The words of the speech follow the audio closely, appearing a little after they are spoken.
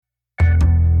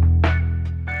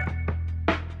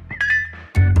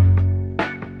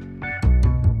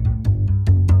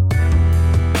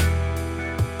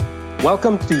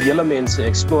Welcome to Yellow Mensa,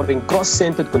 exploring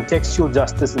cross-centered contextual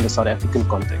justice in the South African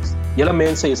context. Yellow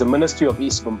Mensa is a ministry of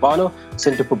Isibumbano,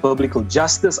 Center for Biblical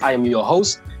Justice. I am your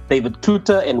host, David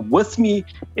Kluter, and with me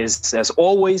is, as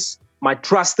always, my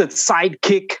trusted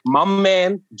sidekick, my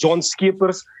man, John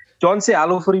Skippers. John, say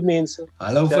hello for the Mensa.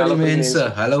 Hello for the Mensa.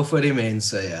 Hello for the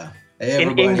Mensa, yeah. Hey,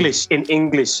 everybody. In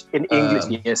English,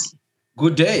 yes.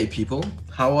 Good day, people.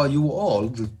 How are you all?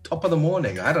 The top of the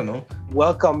morning, I don't know.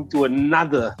 Welcome to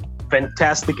another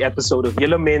fantastic episode of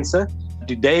Yellow Mensa.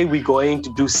 Today we're going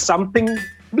to do something a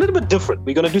little bit different.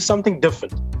 We're going to do something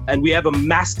different. And we have a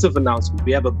massive announcement.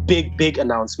 We have a big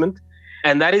announcement.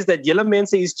 And that is that Yellow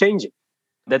Mensa is changing.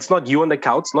 That's not you on the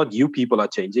couch, not you people are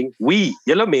changing. We,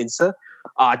 Yellow Mensa,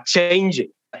 are changing.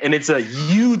 And it's a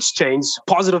huge change,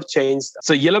 positive change.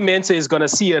 So Yellow Mensa is going to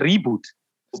see a reboot.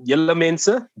 Yellow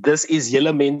Mensa, this is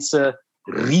Yellow Mensa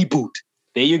Reboot.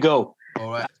 There you go. All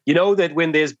right. You know that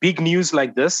when there's big news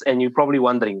like this, and you're probably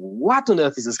wondering, what on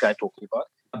earth is this guy talking about?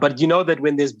 But you know that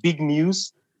when there's big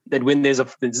news, that when there's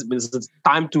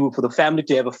time for the family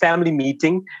to have a family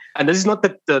meeting, and this is not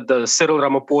the Cyril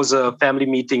Ramaphosa family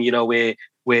meeting, you know,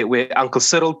 where Uncle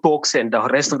Cyril talks and the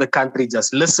rest of the country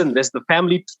just listen, the rest of the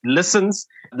family listens.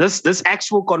 This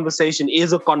actual conversation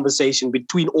is a conversation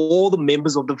between all the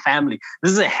members of the family.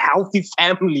 This is a healthy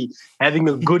family having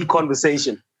a good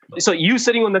conversation. So you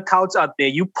sitting on the couch out there,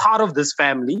 you part of this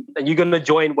family and you're going to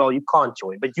join. Well, you can't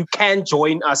join, but you can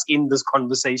join us in this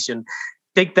conversation.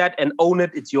 Take that and own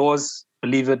it. It's yours.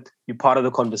 Believe it. You're part of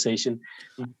the conversation.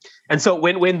 And so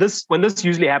when this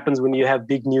usually happens, when you have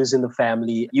big news in the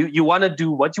family, you want to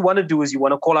do what you want to do is you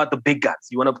want to call out the big guns.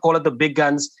 You want to call out the big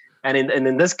guns. And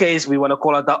in this case, we want to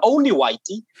call out the only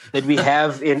whitey that we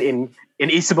have in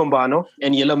Isibumbano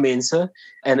and Yellow Mensa.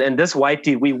 And this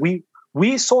whitey,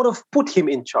 we sort of put him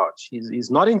in charge. He's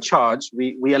not in charge.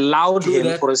 We allowed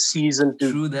him for a season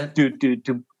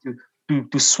to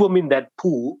swim in that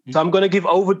pool. So I'm going to give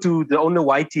over to the owner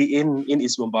Whitey in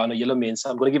Isibumbano, Yellow Mensa.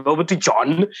 I'm going to give over to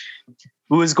John,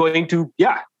 who is going to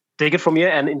take it from here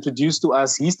and introduce to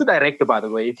us. He's the director, by the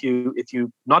way. If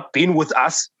you've not been with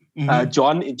us,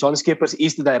 John Skippers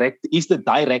is the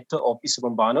director of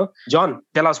Isibumbano. John,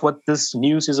 tell us what this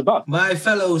news is about. My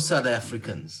fellow South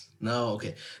Africans. No,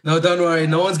 don't worry.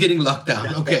 No one's getting locked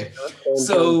down. Okay.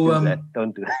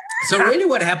 Don't do that. So really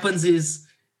what happens is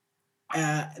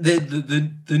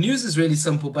the news is really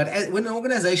simple, but when an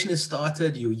organization is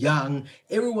started, you're young,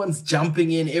 everyone's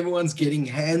jumping in, everyone's getting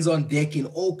hands on deck in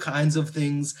all kinds of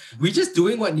things. We're just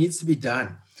doing what needs to be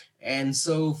done. And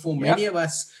so for many of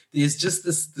us, there's just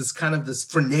this kind of this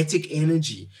frenetic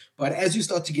energy. But as you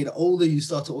start to get older, you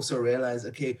start to also realize,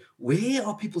 okay, where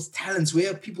are people's talents?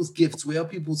 Where are people's gifts? Where are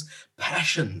people's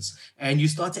passions? And you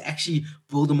start to actually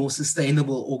build a more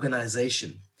sustainable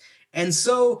organization. And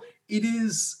so it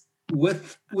is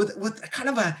with kind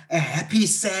of a happy,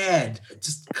 sad,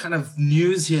 just kind of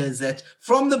news here is that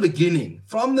from the beginning,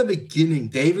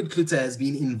 David Kluter has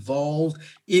been involved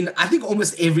in, I think,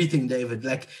 almost everything, David,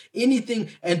 like anything.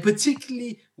 And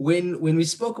particularly when we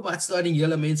spoke about starting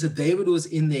Yellow Mensa, David was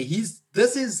in there.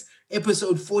 This is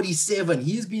episode 47.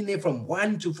 He's been there from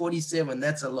 1 to 47.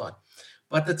 That's a lot.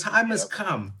 But the time has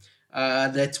come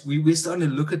that we're starting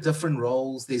to look at different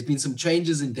roles. There's been some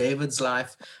changes in David's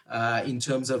life in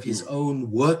terms of his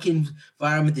own work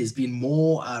environment. There's been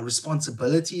more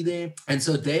responsibility there. And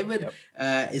so David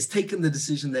has taken the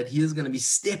decision that he is going to be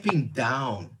stepping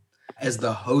down as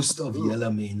the host of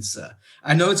Yellow Mensa.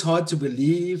 I know it's hard to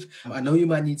believe. I know you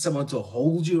might need someone to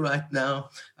hold you right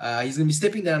now. He's going to be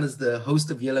stepping down as the host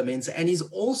of Yellow Mensa, and he's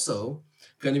also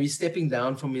going to be stepping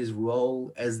down from his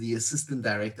role as the assistant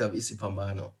director of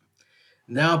Isibumbano.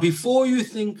 Now, before you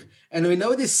think, and we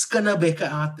know there's Skinnebecker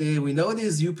out there, we know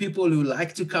there's you people who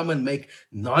like to come and make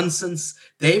nonsense.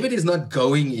 David is not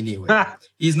going anywhere.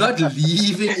 He's not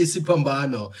leaving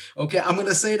Isibumbano. Okay, I'm going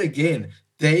to say it again.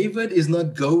 David is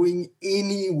not going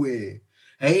anywhere.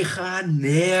 Hy gaan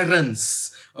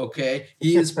nergens. Okay,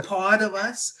 he is part of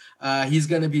us. He's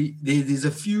going to be, there's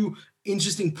a few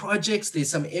interesting projects. There's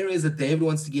some areas that David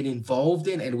wants to get involved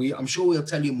in, and I'm sure we'll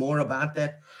tell you more about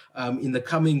that in the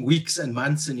coming weeks and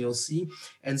months, and you'll see.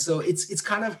 And so it's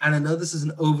kind of, and I know this is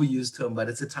an overused term, but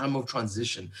it's a time of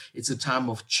transition. It's a time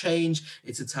of change.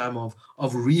 It's a time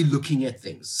of re-looking at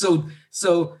things. So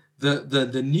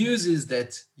the news is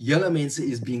that Yellow Mensa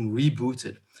is being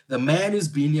rebooted. The man who's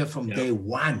been here from day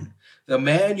one, the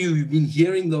man you've been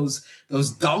hearing those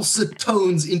dulcet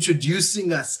tones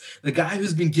introducing us, the guy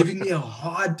who's been giving me a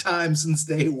hard time since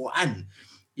day one,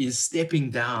 is stepping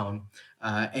down.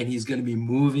 And he's going to be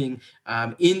moving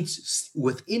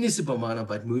within Isibumbano,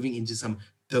 but moving into some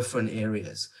different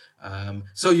areas.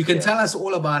 So you can tell us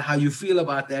all about how you feel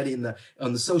about that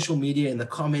on the social media, in the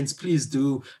comments. Please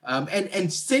do,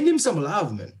 and send him some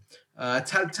love, man.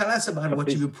 Tell us about what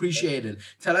you've appreciated.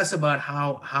 Tell us about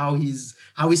how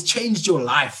he's changed your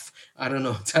life. I don't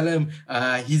know. Tell him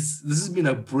this has been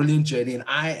a brilliant journey, and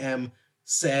I am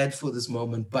sad for this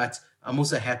moment, but I'm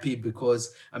also happy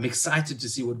because I'm excited to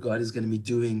see what God is going to be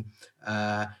doing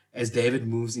as David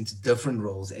moves into different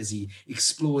roles, as he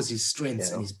explores his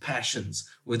strengths and his passions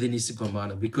within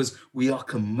isiphambano, because we are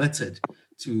committed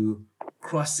to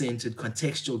cross-centered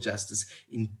contextual justice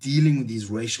in dealing with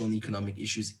these racial and economic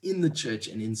issues in the church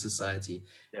and in society.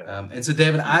 And so,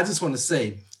 David, I just want to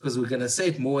say, because we're going to say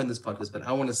it more in this podcast, but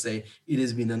I want to say it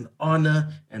has been an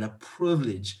honor and a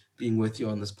privilege being with you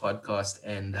on this podcast,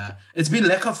 and it's been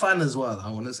lekker fun as well.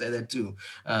 I want to say that too.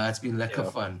 It's been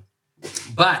lekker fun.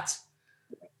 But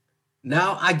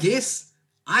now I guess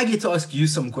I get to ask you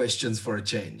some questions for a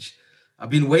change. I've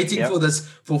been waiting for this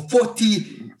for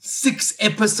 46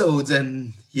 episodes,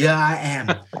 and here I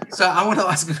am. So I want to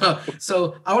ask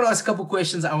a couple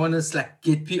questions. I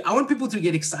want people to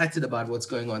get excited about what's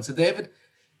going on. So, David,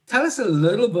 tell us a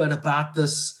little bit about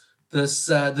this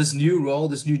new role,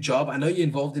 this new job. I know you're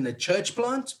involved in a church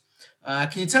plant.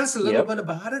 Can you tell us a little bit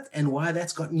about it and why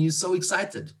that's gotten you so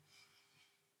excited?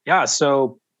 Yeah.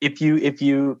 So if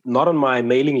you not on my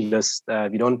mailing list,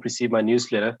 if you don't receive my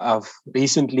newsletter, I've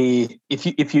recently, if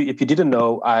you didn't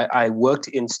know, I worked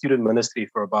in student ministry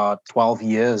for about 12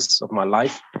 years of my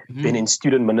life. Been in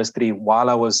student ministry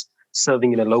while I was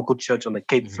serving in a local church on the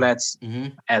Cape Flats,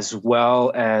 as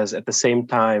well as at the same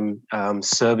time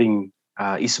serving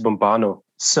isiphambano.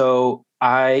 So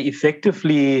I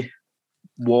effectively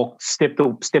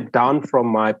stepped down from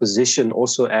my position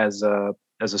also as a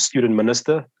student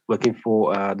minister, working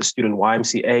for the student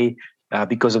YMCA,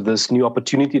 because of this new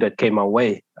opportunity that came my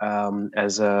way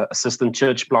as an assistant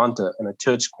church planter in a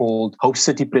church called Hope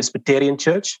City Presbyterian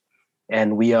Church.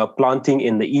 And we are planting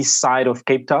in the east side of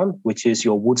Cape Town, which is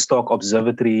your Woodstock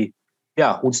Observatory,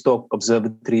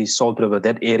 Salt River,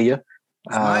 that area.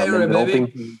 My area,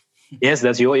 baby. Yes,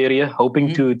 that's your area.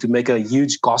 Hoping to make a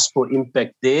huge gospel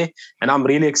impact there. And I'm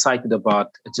really excited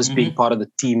about just being part of the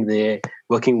team there,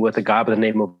 working with a guy by the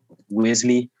name of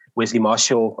Wesley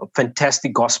Marshall, a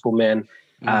fantastic gospel man.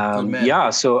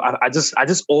 So I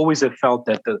just always have felt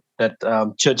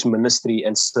that church ministry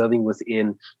and serving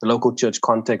within the local church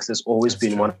context has always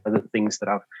been one of the things that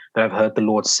I've heard the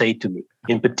Lord say to me,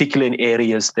 in particular in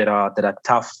areas that are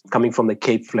tough, coming from the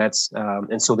Cape Flats.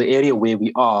 And so the area where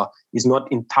we are is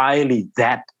not entirely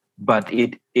that, but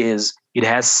it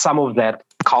has some of that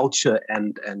culture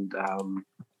and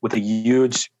with a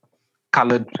huge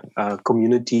colored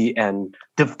community and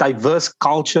diverse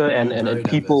culture and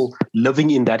people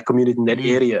living in that community, in that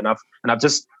area. And I've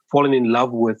just fallen in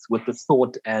love with the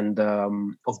thought and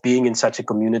of being in such a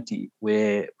community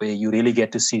where you really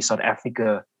get to see South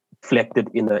Africa reflected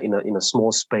in a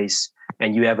small space,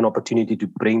 and you have an opportunity to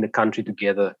bring the country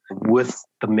together with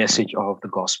the message of the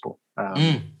gospel.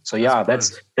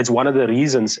 That's one of the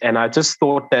reasons. And I just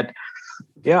thought that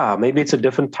maybe it's a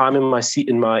different time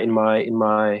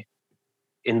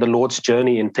in the Lord's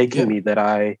journey and taking me that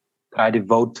I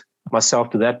devote myself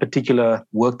to that particular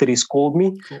work that He's called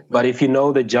me. But if you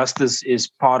know that justice is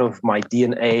part of my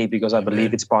DNA, because I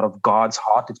believe it's part of God's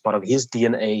heart, it's part of His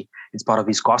DNA, it's part of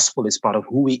His gospel, it's part of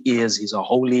who He is. He's a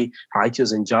holy,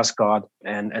 righteous, and just God.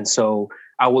 And so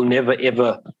I will never,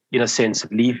 ever, in a sense,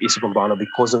 leave isiphambano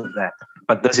because of that.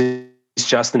 But this is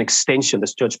just an extension,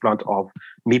 this church plant, of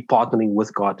me partnering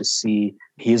with God to see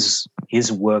His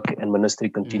work and ministry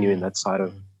continue in that side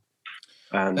of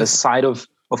the side of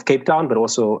Cape Town, but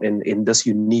also in this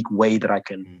unique way that I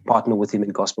can partner with Him in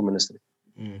gospel ministry.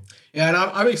 Yeah, and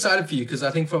I'm excited for you because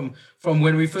I think from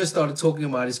when we first started talking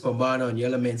about isiphambano and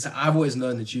Yellow Mensa, I've always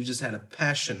known that you just had a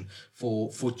passion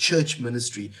for church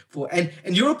ministry. And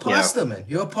you're a pastor, man.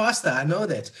 You're a pastor. I know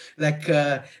that.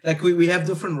 Like we have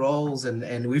different roles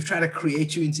and we've tried to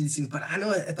create you into these things. But I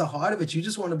know at the heart of it, you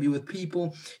just want to be with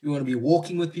people. You want to be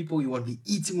walking with people. You want to be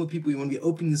eating with people. You want to be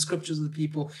opening the scriptures with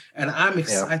people. And I'm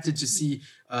excited to see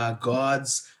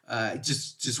God's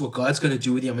just what God's going to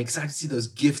do with you. I'm excited to see those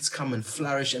gifts come and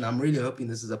flourish, and I'm really hoping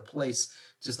this is a place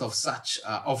just of such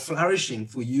of flourishing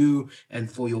for you and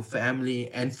for your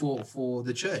family and for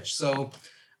the church. So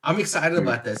I'm excited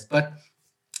about this. But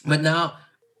now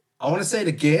I want to say it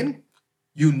again.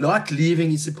 You're not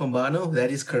leaving isiphambano.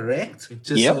 That is correct.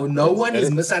 So no one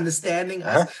is misunderstanding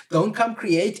us. Don't come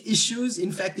create issues.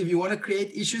 In fact, if you want to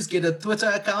create issues, get a Twitter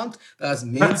account. That's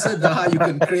Mensa Daha. You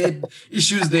can create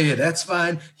issues there. That's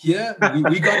fine. Here,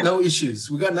 we got no issues.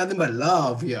 We got nothing but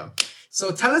love here.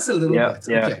 So tell us a little bit.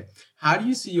 Okay. how do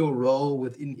you see your role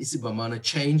within Isibamano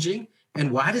changing,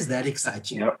 and why does that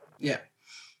excite you? Yeah. Yeah.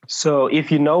 So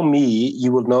if you know me,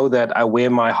 you will know that I wear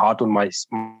my heart on my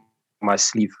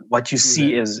sleeve. What you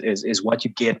see is what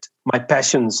you get. My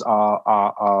passions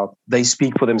are they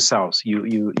speak for themselves.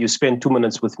 You spend 2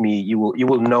 minutes with me, you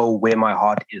will know where my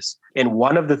heart is. And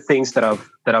one of the things that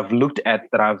I've looked at,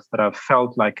 that I've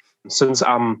felt like, since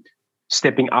I'm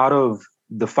stepping out of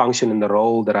the function and the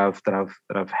role that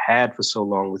I've had for so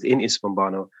long within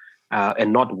Isibamano,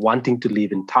 and not wanting to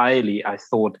leave entirely, I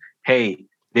thought, hey,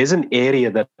 there's an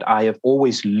area that I have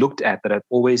always looked at, that I've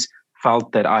always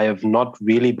felt that I have not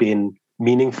really been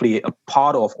meaningfully a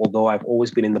part of, although I've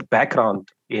always been in the background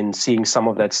in seeing some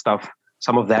of that stuff,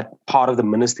 some of that part of the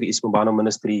ministry, Isibamano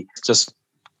ministry, just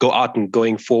go out and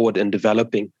going forward and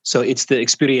developing. So it's the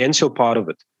experiential part of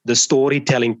it, the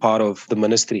storytelling part of the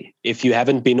ministry. If you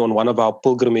haven't been on one of our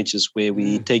pilgrimages where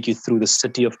we take you through the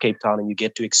city of Cape Town and you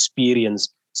get to experience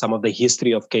some of the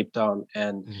history of Cape Town,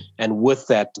 and with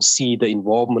that, see the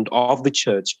involvement of the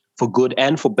church for good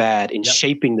and for bad in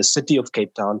shaping the city of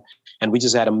Cape Town. And we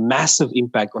just had a massive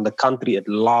impact on the country at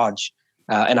large.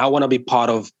 And I want to be part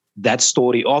of that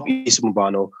story of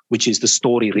Isibamano, which is the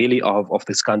story really of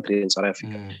this country in South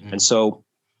Africa. And so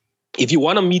if you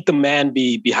want to meet the man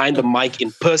behind the mic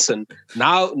in person,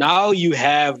 now you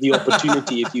have the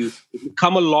opportunity. If you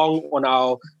come along on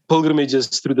our pilgrimages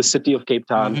through the city of Cape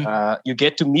Town, you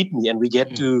get to meet me, and we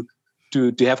get to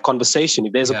have conversation.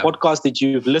 If there's a podcast that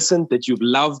you've listened, that you've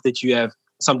loved, that you have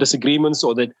some disagreements,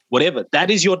 or that whatever,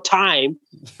 that is your time.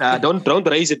 Don't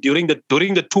raise it during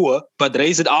the tour, but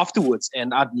raise it afterwards.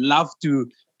 And I'd love to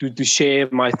share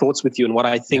my thoughts with you and what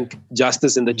I think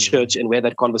justice in the church and where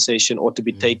that conversation ought to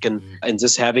be taken, and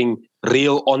just having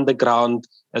real on the ground,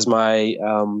 as my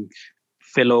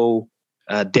fellow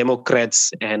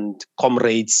Democrats and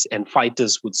comrades and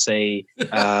fighters would say,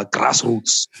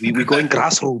 grassroots. We're going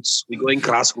grassroots. We're going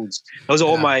grassroots. Those are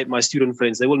all my student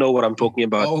friends. They will know what I'm talking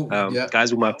about.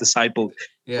 Guys whom I've discipled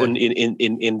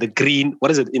in the green.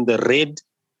 What is it? In the red,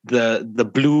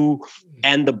 the blue,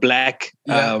 and the black.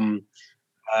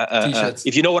 T-shirts.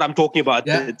 If you know what I'm talking about,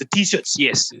 the T-shirts,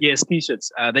 yes,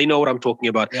 T-shirts. They know what I'm talking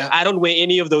about. I don't wear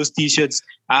any of those T-shirts.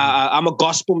 I'm a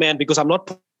gospel man because I'm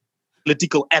not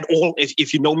political at all.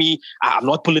 If you know me, I'm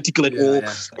not political at all.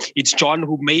 It's John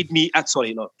who made me.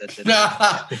 Sorry, no.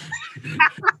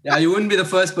 You wouldn't be the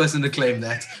first person to claim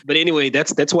that. But anyway,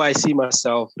 that's why I see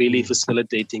myself really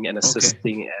facilitating and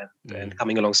assisting and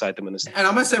coming alongside the minister. And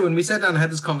I must say, when we sat down and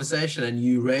had this conversation and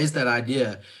you raised that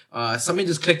idea, something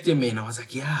just clicked in me, and I was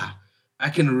like, I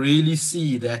can really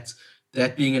see that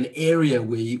being an area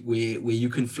where you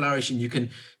can flourish, and you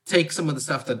can take some of the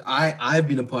stuff that I've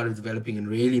been a part of developing and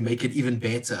really make it even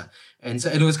better. And so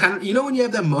it was kind of, when you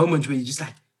have that moment where you're just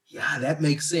like, that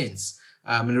makes sense.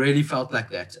 And it really felt like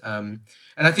that. And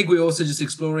I think we're also just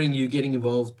exploring you getting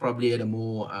involved probably at a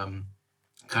more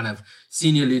kind of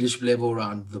senior leadership level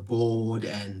around the board,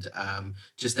 and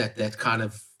just that kind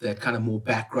of more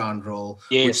background role.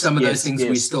 Which some of those things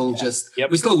we still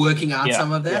we're still working out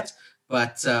some of that.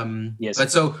 But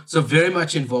but so very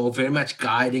much involved, very much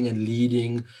guiding and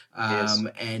leading,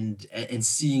 and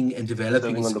seeing and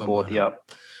developing on the board.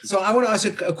 So I want to ask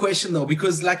you a question though,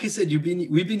 because like you said,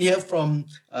 we've been here from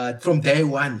day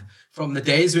one, from the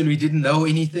days when we didn't know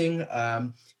anything.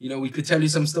 We could tell you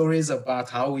some stories about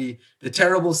how the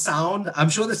terrible sound. I'm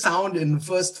sure the sound in the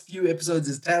first few episodes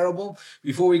is terrible.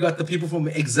 Before we got the people from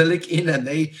Exilic in, and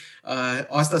they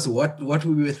asked us what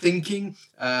we were thinking.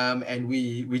 And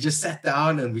we just sat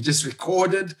down and we just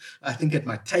recorded, I think at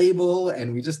my table,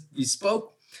 and we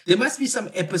spoke. There must be some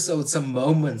episodes, some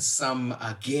moments, some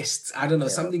guests, I don't know,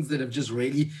 some things that have just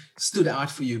really stood out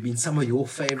for you, been some of your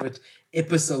favorite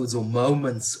episodes or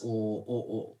moments,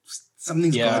 or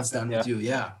something's God's done with you.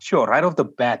 Sure. Right off the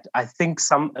bat, I think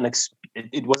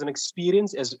it was an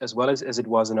experience as well as it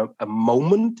was a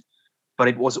moment, but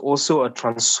it was also a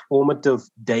transformative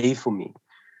day for me.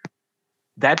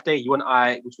 That day, you and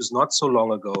I, which was not so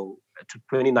long ago,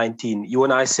 2019, you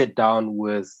and I sat down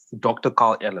with Dr.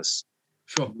 Carl Ellis.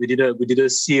 Sure. We did a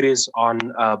series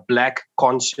on Black,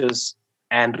 Conscious,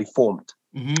 and Reformed,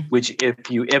 which,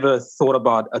 if you ever thought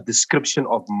about a description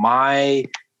of my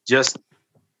just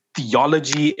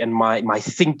theology and my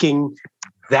thinking,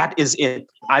 that is it.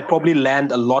 I probably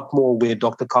land a lot more where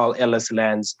Dr. Carl Ellis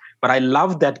lands, but I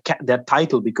love that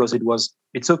title because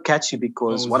it's so catchy.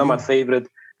 Because one of my favorite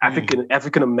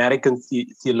African American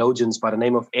theologians by the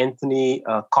name of Anthony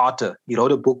Carter, he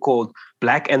wrote a book called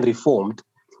Black and Reformed.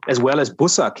 as well as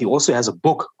Busak, he also has a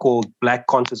book called Black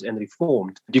Conscious and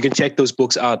Reformed. You can check those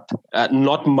books out.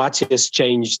 Not much has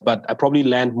changed, but I probably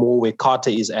land more where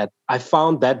Carter is at. I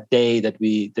found that day that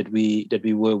we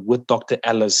were with Dr.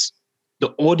 Ellis,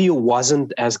 the audio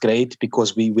wasn't as great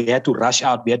because we had to rush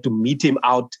out. We had to meet him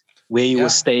out where he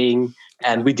was staying.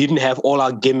 And we didn't have all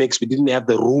our gimmicks. We didn't have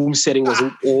the room setting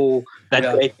wasn't all that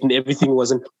great, and everything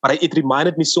wasn't. But it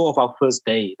reminded me so of our first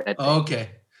day. Okay.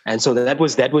 And so that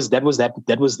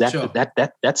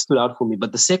stood out for me.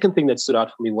 But the second thing that stood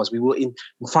out for me was we were in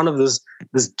front of this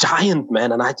giant,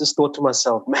 man, and I just thought to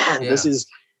myself, man, that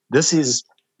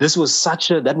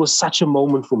was such a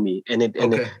moment for me. And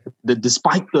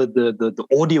despite the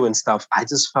audio and stuff, I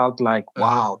just felt like,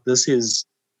 wow, this is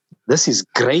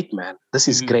great, man. This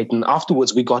is great. And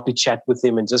afterwards, we got to chat with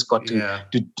him and just got to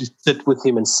sit with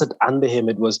him and sit under him.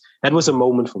 That was a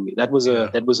moment for me. That was a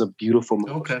beautiful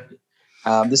moment. Okay.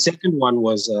 The second one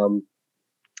was,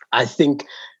 I think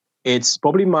it's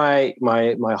probably my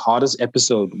hardest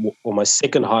episode, or my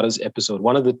second hardest episode,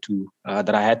 one of the two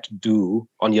that I had to do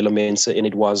on Yellow Mensa, and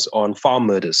it was on farm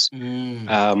murders.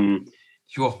 That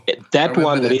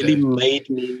one really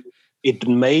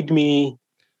made me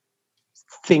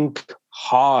think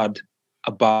hard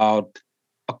about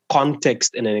a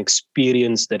context and an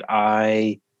experience that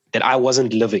I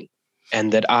wasn't living,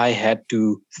 and that I had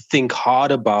to think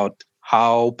hard about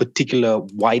how particular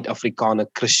white Afrikaner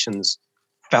Christians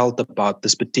felt about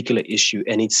this particular issue.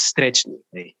 And it stretched me.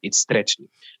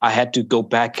 I had to go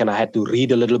back and I had to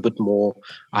read a little bit more.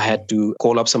 I had to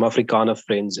call up some Afrikaner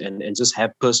friends and just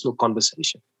have personal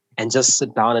conversation and just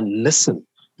sit down and listen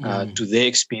to their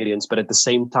experience, but at the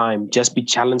same time, just be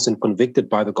challenged and convicted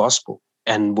by the gospel.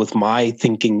 And with my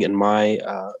thinking and my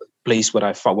place where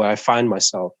I find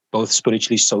myself, both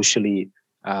spiritually, socially,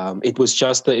 it was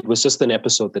just an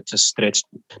episode that just stretched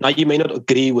me. Now, you may not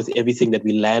agree with everything that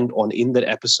we land on in that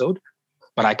episode,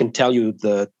 but I can tell you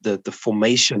the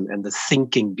formation and the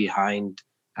thinking behind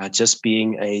just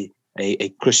being a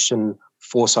Christian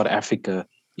for South Africa.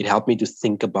 It helped me to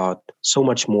think about so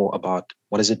much more about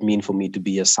what does it mean for me to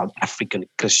be a South African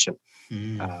Christian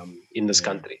in this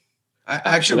country. I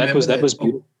actually that was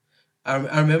beautiful. I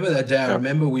remember that day. I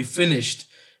remember we finished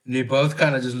and we both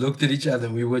kind of just looked at each other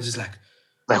and we were just like,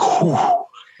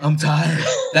 I'm tired.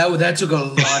 That took a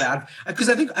lot out, because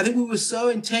I think we were so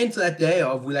intent that day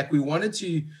of we wanted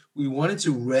to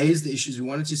raise the issues, we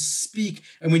wanted to speak,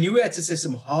 and we knew we had to say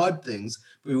some hard things,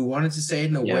 but we wanted to say it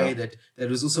in a way that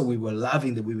was also, we were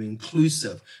loving, that we were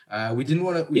inclusive. We didn't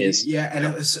want to, and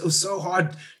it was so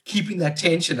hard keeping that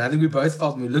tension. I think we both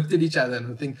felt, and we looked at each other,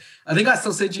 and I think I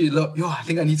still said to you, look, I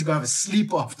think I need to go have a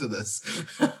sleep after this.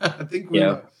 I think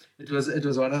it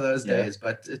was one of those days,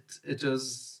 but it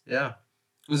was a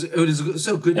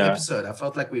so good episode. I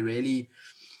felt like we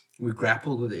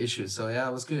grappled with the issues. So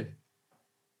it was good.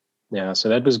 Yeah, so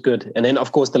that was good. And then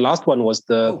of course the last one was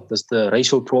the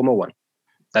racial trauma one.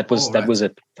 That was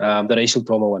it. The racial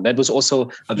trauma one. That was also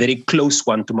a very close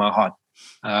one to my heart.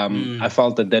 I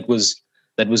felt that was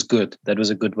good. That was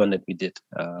a good one that we did.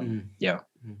 Yeah.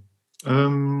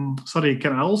 Sorry,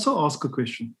 can I also ask a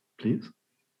question, please?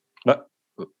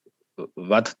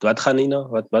 What Janina?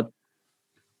 What?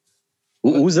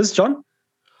 Who's this, John?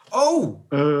 John.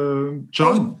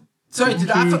 Oh, sorry, did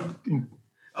I?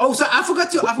 So I forgot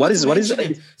to. What is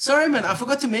it? Sorry, man, I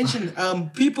forgot to mention.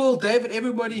 People, David,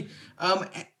 everybody.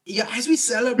 As we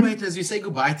celebrate, as we say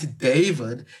goodbye to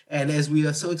David, and as we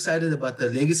are so excited about the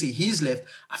legacy he's left,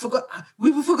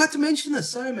 we forgot to mention this.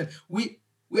 Sorry, man. We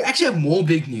actually have more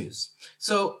big news.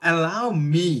 So allow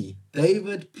me,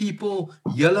 David, people,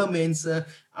 Yellow Mensa.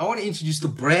 I want to introduce the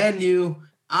brand new,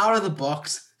 out of the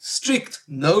box, strict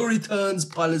no returns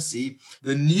policy,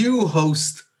 the new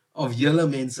host of Yellow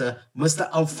Mensa, Mr.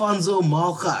 Alfonso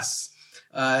Malgas.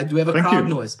 Do we have a crowd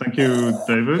noise? Thank you,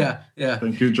 David. Yeah.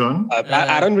 Thank you, John.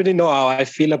 I don't really know how I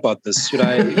feel about this. Should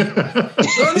I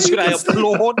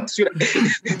applaud?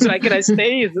 Can I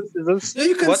stay? Is this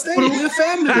you can stay. We're a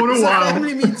family. For a while.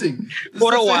 Family meeting.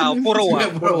 For a while.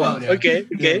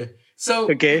 Yeah.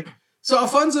 Okay. So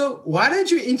Alfonso, why don't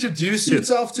you introduce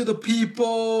yourself to the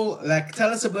people? Tell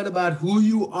us a bit about who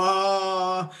you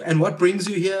are and what brings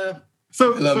you here.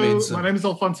 So my name is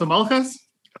Alfonso Malgas.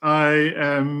 I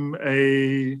am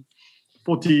a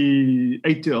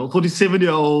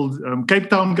 47-year-old Cape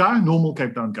Town guy, normal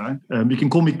Cape Town guy. You can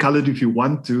call me colored if you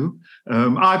want to.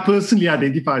 I personally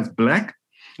identify as black,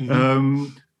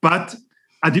 but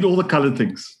I did all the colored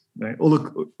things. Right?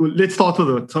 Let's start with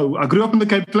it. So I grew up in the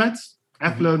Cape Flats,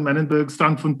 Athlone, Manenberg,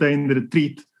 Strandfontein, the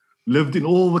Retreat. Lived in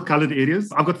all the colored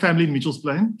areas. I've got family in Mitchells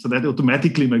Plain, so that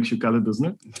automatically makes you colored, doesn't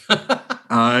it?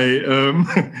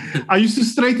 I used to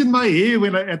straighten my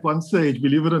hair at one stage,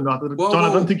 believe it or not. John,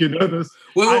 I don't think you know this.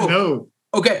 I know.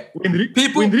 Okay,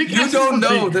 people, you don't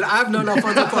know that I've known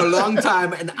Alfonso for a long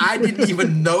time, and I didn't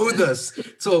even know this.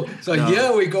 So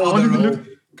here we go.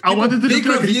 I wanted to big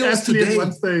look like reveals today. At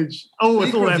one stage. Oh,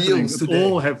 it's all happening. It's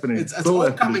all happening. It's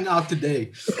all coming out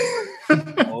today.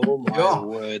 Oh my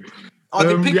word. Are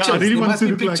there pictures? I really there must be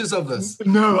to pictures of this.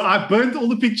 No, I burnt all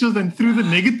the pictures and threw the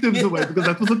negatives away because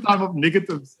that was the time of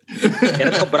negatives.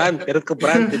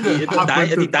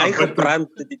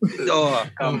 Oh,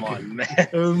 come on,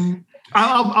 man.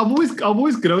 I've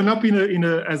always grown up in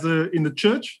the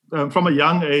church from a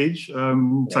young age,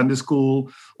 Sunday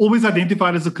school. Always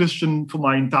identified as a Christian for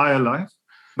my entire life.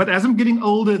 But as I'm getting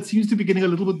older, it seems to be getting a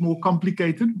little bit more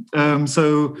complicated. But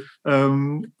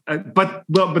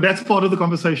that's part of the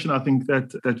conversation I think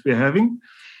that we're having.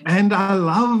 And I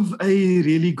love a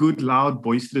really good, loud,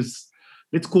 boisterous,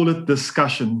 let's call it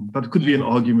discussion, but it could be an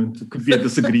argument, it could be a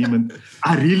disagreement.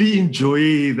 I really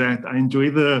enjoy that. I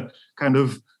enjoy the kind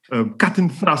of cut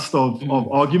and thrust of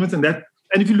arguments, and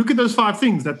if you look at those 5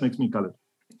 things, that makes me colored.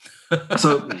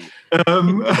 So,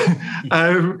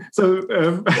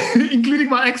 including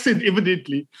my accent,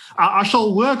 evidently, I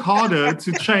shall work harder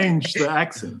to change the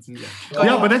accent.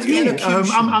 Yeah, but that's me.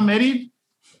 I'm married.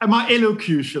 My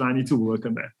elocution, I need to work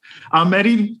on that. I'm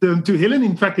married to Helen.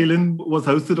 In fact, Helen was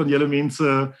hosted on Julle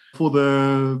Mense for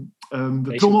the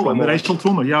trauma one, the racial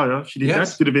trauma. Yeah, she did that.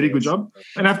 She did a very good job.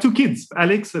 And I have 2 kids.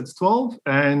 Alex, that's 12,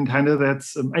 and Hannah,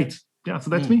 that's 8. Yeah,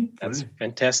 so that's me. That's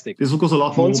fantastic. There's of course a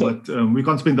lot more, but we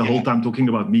can't spend the whole time talking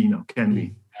about me now, can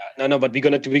we? No, but we're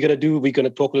gonna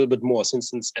talk a little bit more.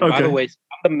 Since by the way, I'm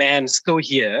the man still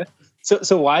here.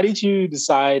 So why did you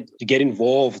decide to get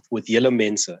involved with Julle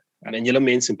Mense, and Julle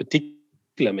Mense in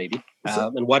particular, maybe?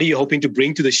 And what are you hoping to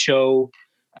bring to the show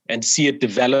and see it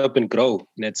develop and grow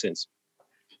in that sense?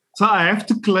 So I have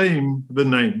to claim the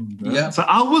name. Yeah. So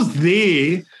I was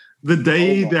there the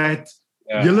day that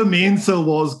Julle Mense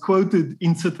was quoted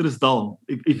in Citrusdal.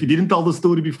 If you didn't tell the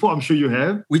story before, I'm sure you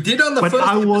have. We did on the first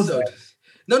episode.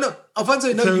 No, Alfonso,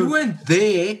 you weren't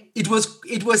there. It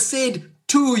was said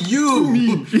to you. To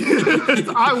me.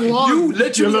 I was. You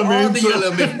literally are the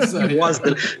Julle Mense.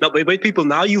 No, wait, people.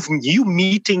 Now you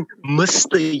meeting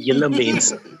Mr. Julle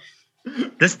Mense.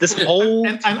 This whole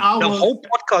whole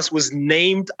podcast was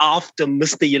named after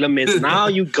Mr. Julle Mense. Now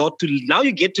you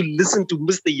get to listen to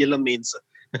Mr. Julle Mense.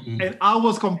 And I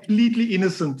was completely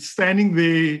innocent, standing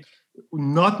there,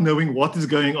 not knowing what is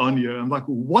going on here. I'm like,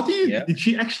 what did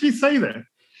she actually say that?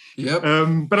 Yep.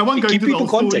 But I won't go into the whole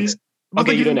context. Story.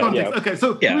 Okay, you don't know. Yeah. Okay,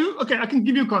 so I can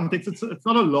give you context. It's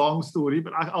not a long story,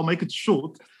 but I'll make it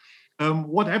short.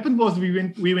 What happened was we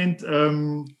went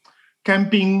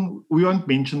camping. We won't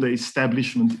mention the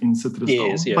establishment in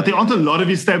Citrusdal, but there aren't a lot of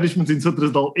establishments in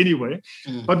Citrusdal anyway.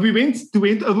 But we went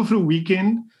over for a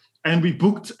weekend. And we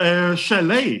booked a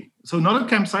chalet. So not a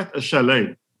campsite, a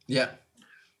chalet. Yeah.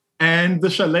 And the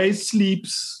chalet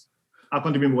sleeps, I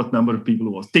can't remember what number of people it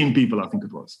was, 10 people, I think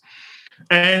it was.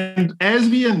 And as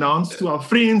we announced to our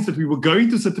friends that we were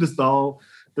going to Citrusdal,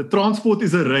 the transport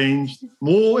is arranged,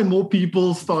 more and more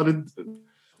people started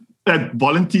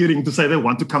volunteering to say they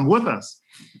want to come with us.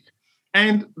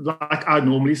 And like I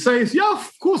normally say, yeah,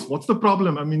 of course, what's the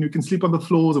problem? I mean, you can sleep on the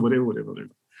floors or whatever.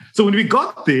 So when we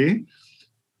got there,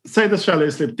 say the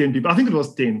chalet slept 10 people. I think it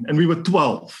was 10. And we were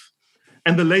 12.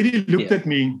 And the lady looked at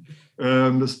me,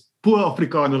 this poor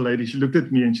Afrikaner lady, she looked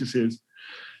at me and she says,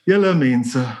 Julle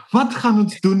Mense, wat gaan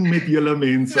ons doen met Julle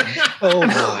Mense? Oh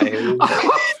my.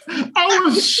 I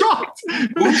was shocked.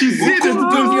 When she said it,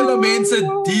 Julle Mense,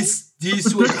 die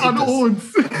soort aan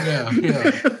ons. Yeah.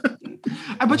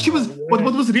 But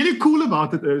what was really cool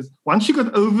about it is, once she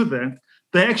got over that,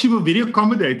 they actually were very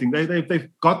accommodating. They've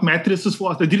got mattresses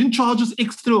for us. They didn't charge us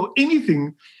extra or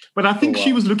anything. But I think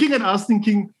she was looking at us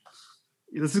thinking,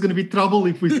 this is going to be trouble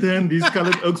if we turn these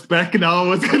colored oaks back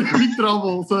now. It's going to be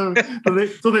trouble. So they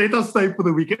let us stay for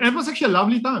the weekend. And it was actually a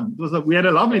lovely time. We had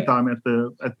a lovely time at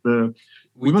the.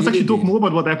 We must actually talk more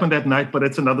about what happened that night, but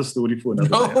that's another story for another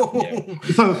day.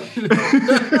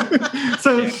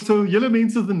 So Julle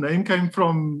Mense, the name came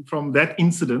from that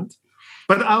incident.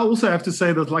 But I also have to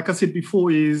say that, like I said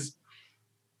before, there's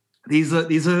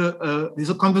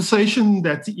a conversation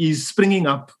that is springing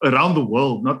up around the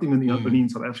world, not even only in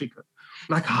South Africa.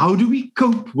 Like, how do we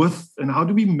cope with, and how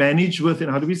do we manage with, and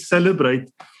how do we celebrate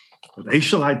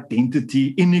racial identity,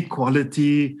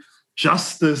 inequality,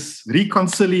 justice,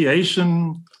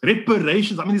 reconciliation,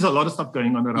 reparations? I mean, there's a lot of stuff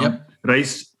going on around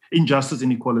race, injustice,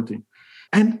 inequality.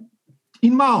 And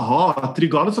in my heart,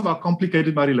 regardless of how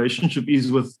complicated my relationship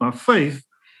is with my faith,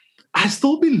 I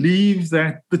still believe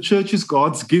that the church is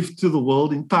God's gift to the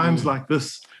world in times like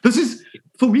this. This is,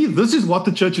 for me, this is what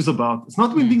the church is about. It's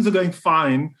not when things are going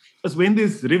fine. It's when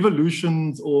there's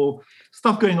revolutions or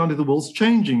stuff going on in the world's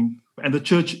changing, and the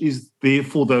church is there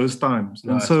for those times.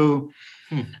 Right. And so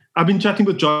I've been chatting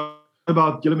with John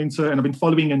about Julle Mense, and I've been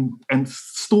following and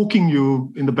stalking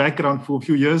you in the background for a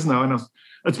few years now. And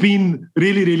it's been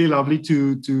really, really lovely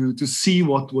to see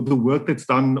what the work that's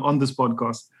done on this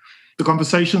podcast, the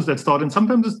conversations that start, and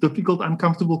sometimes it's difficult,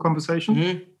 uncomfortable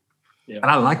conversations. Yeah. And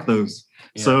I like those.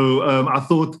 Yeah. So I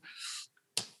thought,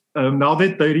 now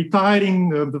that they're retiring,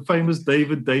 the famous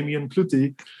David Damian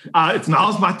Cloete,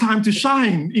 now's my time to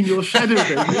shine in your shadow,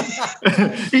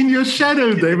 David. In your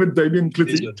shadow, David Damian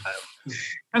Cloete.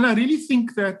 And I really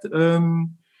think that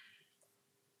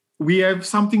we have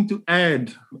something to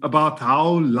add about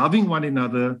how loving one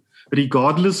another,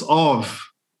 regardless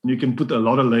of, you can put a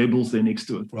lot of labels there next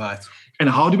to it. Right. And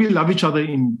how do we love each other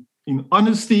in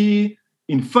honesty,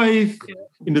 in faith,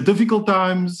 in the difficult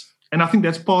times. And I think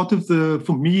that's part of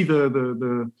for me,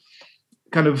 the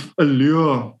kind of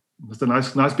allure. That's a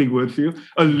nice big word for you.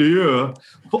 Allure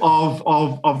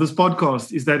of this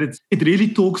podcast is that it really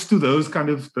talks to those kind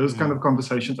of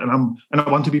conversations, and I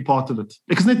want to be part of it.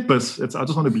 It's not this. I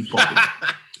just want to be part of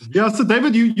it. Yeah. So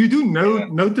David, you do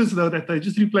notice though that they're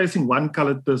just replacing one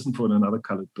colored person for another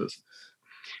colored person.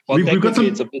 Well,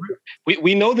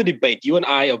 we know the debate. You and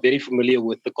I are very familiar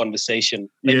with the conversation.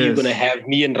 Maybe you're going to have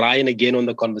me and Ryan again on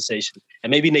the conversation, and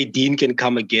maybe Nadine can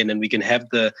come again, and we can have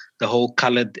the whole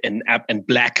colored and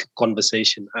black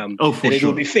conversation. Then it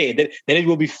will be fair. Then it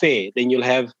will be fair. Then you'll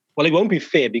have. Well, it won't be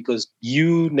fair because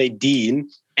you,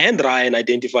 Nadine, and Ryan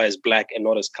identify as black and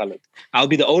not as colored. I'll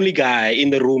be the only guy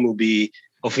in the room who'll be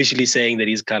officially saying that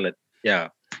he's colored. Yeah.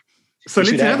 So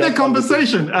let's have that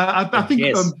conversation. I think.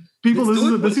 Yes. People,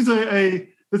 this is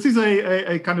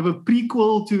a kind of a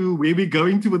prequel to where we're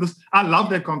going to with this. I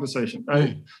love that conversation.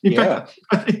 In fact,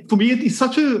 for me, it is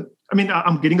such a. I mean,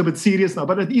 I'm getting a bit serious now,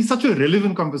 but it is such a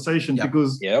relevant conversation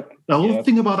because the whole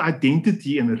thing about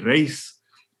identity and race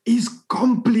is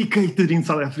complicated in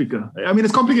South Africa. I mean,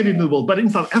 it's complicated in the world, but in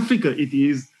South Africa, it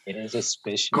is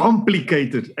especially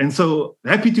complicated. And so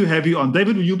happy to have you on.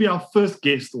 David, will you be our first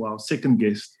guest or our second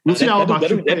guest? We'll see how much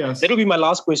you pay us. That'll be my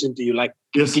last question to you.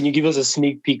 Can you give us a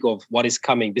sneak peek of what is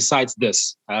coming besides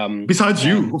this? Besides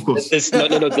you, of course.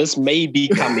 No. This may be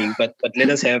coming, but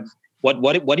let us have what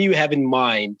do you have in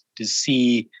mind to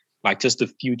see, just the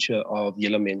future of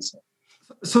Julle Mense?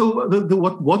 So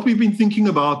what we've been thinking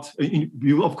about,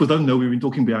 you of course don't know, we've been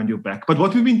talking behind your back, but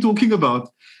what we've been talking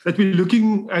about, that we're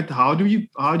looking at how do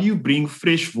you bring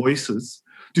fresh voices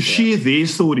to share their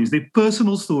stories, their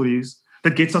personal stories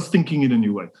that gets us thinking in a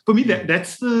new way. For me,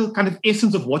 that's the kind of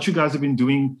essence of what you guys have been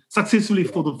doing successfully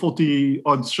for the 40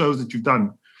 odd shows that you've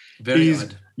done.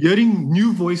 Hearing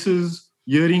new voices,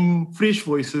 hearing fresh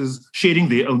voices, sharing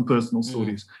their own personal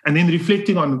stories, and then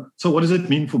reflecting on, so what does it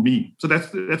mean for me? So that's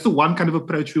the one kind of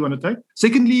approach we want to take.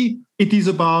 Secondly, it is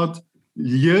about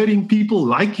hearing people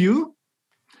like you,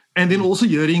 and then also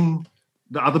hearing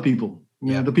the other people,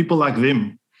 the people like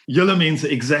them. Julle Mense,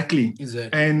 exactly.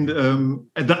 And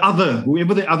the other,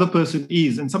 whoever the other person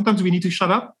is. And sometimes we need to shut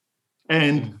up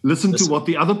and listen to what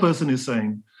the other person is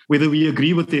saying. Whether we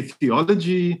agree with their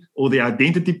theology or their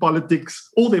identity politics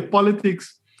or their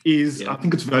politics is, I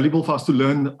think it's valuable for us to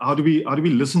learn how do we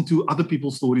listen to other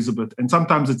people's stories a bit. And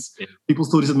sometimes it's people's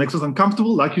stories that makes us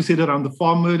uncomfortable, like you said around the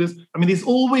farm murders. I mean, there's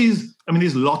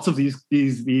lots of these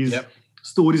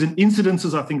stories and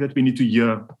incidences I think that we need to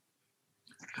hear.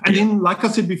 And then, like I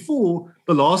said before,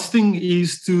 the last thing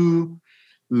is to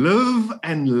live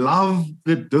and love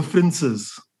the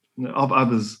differences of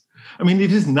others. I mean,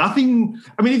 if there's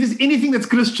anything that's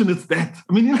Christian, it's that.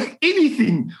 I mean,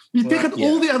 anything. You take out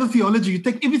all the other theology, you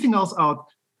take everything else out.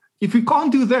 If we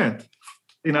can't do that,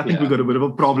 then I think we've got a bit of a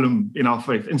problem in our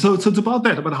faith. And so it's about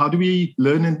that, about how do we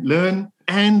learn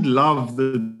and love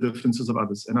the differences of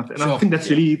others. And I think that's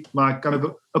really my kind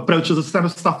of approach to the kind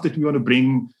of stuff that we want to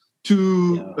bring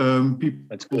to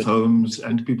people's homes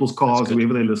and people's cars,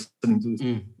 wherever they're listening to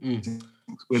this,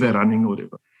 where they're running or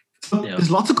whatever. So there's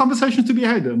lots of conversations to be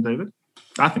had, David.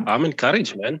 I think I'm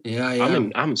encouraged, man.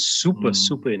 I'm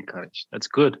super encouraged. That's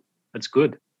good.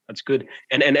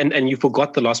 And you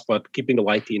forgot the last part, keeping the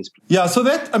white teens. Yeah, so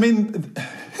that, I mean,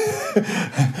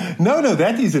 no,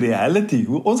 that is reality.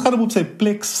 Ons gaan op sy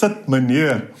plek sit,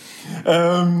 meneer.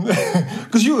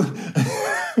 Because you,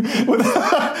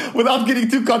 without getting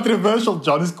too controversial,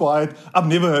 John is quiet. I've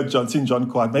never seen John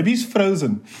quiet. Maybe he's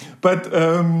frozen. But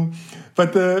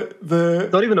the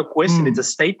it's not even a question, it's a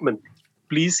statement.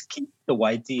 Please keep The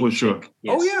Whitey. For sure. Chick.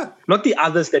 Yes. Oh yeah. Not the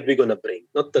others that we're gonna bring.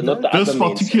 Not the This other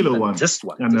main particular set, one. Just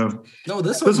one. I know. No,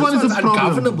 this This one is one's a problem.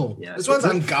 ungovernable. Yeah. This one's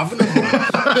ungovernable.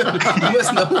 You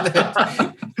must know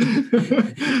that.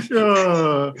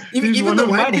 Even the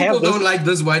white people don't like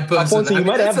this white person. Alfonso, you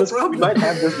might have this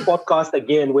podcast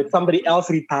again with somebody else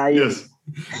retiring. Yes.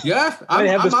 Yeah, I'm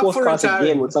have this up for podcast retiring.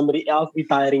 again with somebody else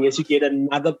retiring as you get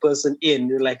another person in.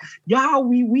 You're like, yeah,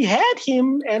 we had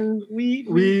him and we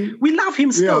love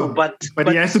him still, yeah, but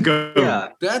he has to go.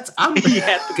 Yeah, guys, I'm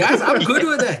good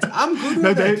with that. I'm good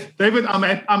with that. David,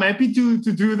 I'm happy to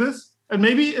do this. And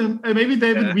maybe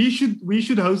David, we should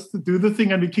do the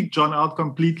thing and we kick John out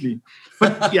completely.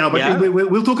 But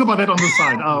we'll talk about that on the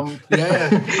side.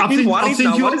 I've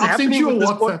sent you a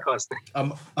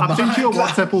WhatsApp. I've sent you a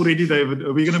WhatsApp already, David.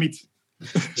 We're gonna meet.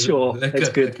 Sure, that's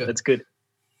good. That's good.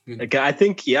 Okay, I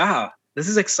think this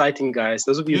is exciting, guys.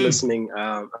 Those of you listening,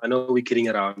 I know we're kidding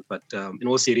around, but in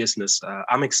all seriousness,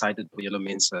 I'm excited for Yellow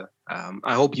Mensa.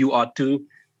 I hope you are too.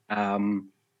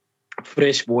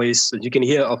 Fresh voice, as you can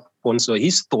hear Alfonso,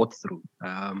 he's thought through.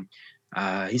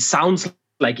 He sounds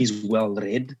like he's well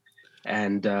read,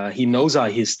 and he knows our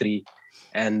history.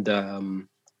 And I'm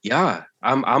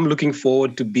looking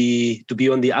forward to be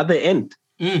on the other end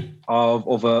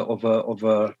of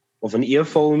an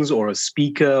earphones or a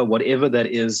speaker, whatever that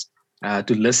is,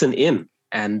 to listen in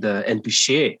and to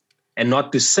share, and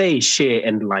not to say share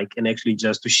and like, and actually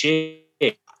just to share.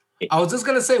 I was just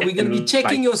going to say, we're going to be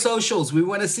checking your socials. We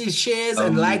want to see shares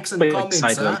and likes and comments.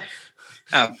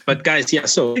 But guys,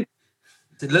 so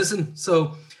listen,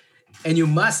 and you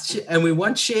must, and we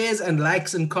want shares and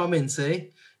likes and comments, eh?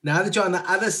 Now that you're on the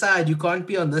other side, you can't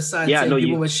be on this side saying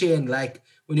people must share and like.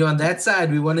 When you're on that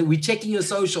side, we're checking your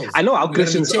socials. I know how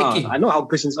Christians are. I know how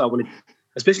Christians are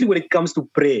especially when it comes to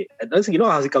prayer. You know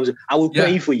how it comes. I will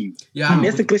pray for you. Yeah.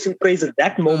 Unless the Christian prays at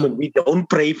that moment, we don't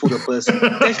pray for the person.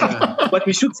 But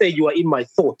we should say, you are in my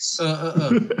thoughts. So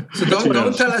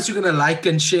don't tell us you're gonna like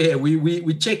and share.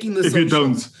 We're checking the if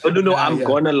socials. You don't. No, I'm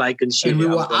gonna like and share. And we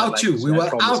will out you. We will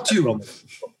out you.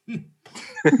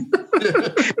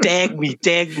 Tag me.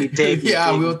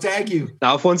 Yeah, we'll tag you.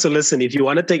 Now, Alfonso, listen, if you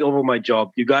want to take over my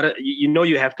job, you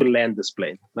have to land this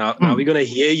plane. Now we're gonna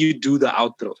hear you do the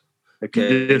outro.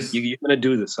 Okay, yes. You're gonna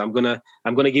do this. I'm gonna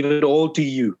give it all to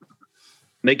you.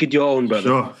 Make it your own, brother.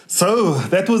 Sure. So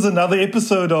that was another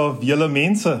episode of Yellow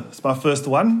Mensa. It's my first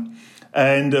one,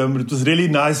 and it was really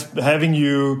nice having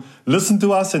you listen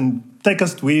to us and take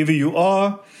us to wherever you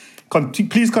are.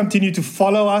 Please continue to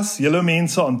follow us, Yellow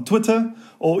Mensa, on Twitter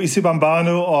or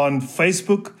Isibambano on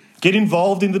Facebook. Get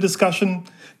involved in the discussion.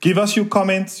 Give us your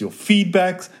comments, your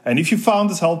feedbacks, and if you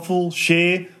found this helpful,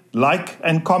 share, like,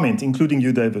 and comment, including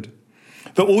you, David.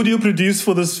 The audio produced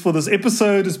for this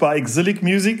episode is by Exilic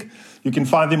Music. You can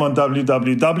find them on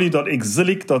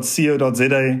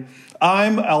www.exilic.co.za.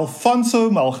 I'm Alfonso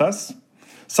Malgas,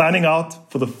 signing out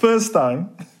for the first time.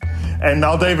 And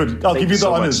now, David, I'll give you the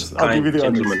honors. I'll give you the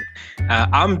honors.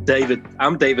 I'm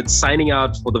David signing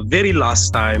out for the very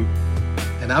last time.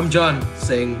 And I'm John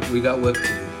saying we got work to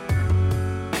do.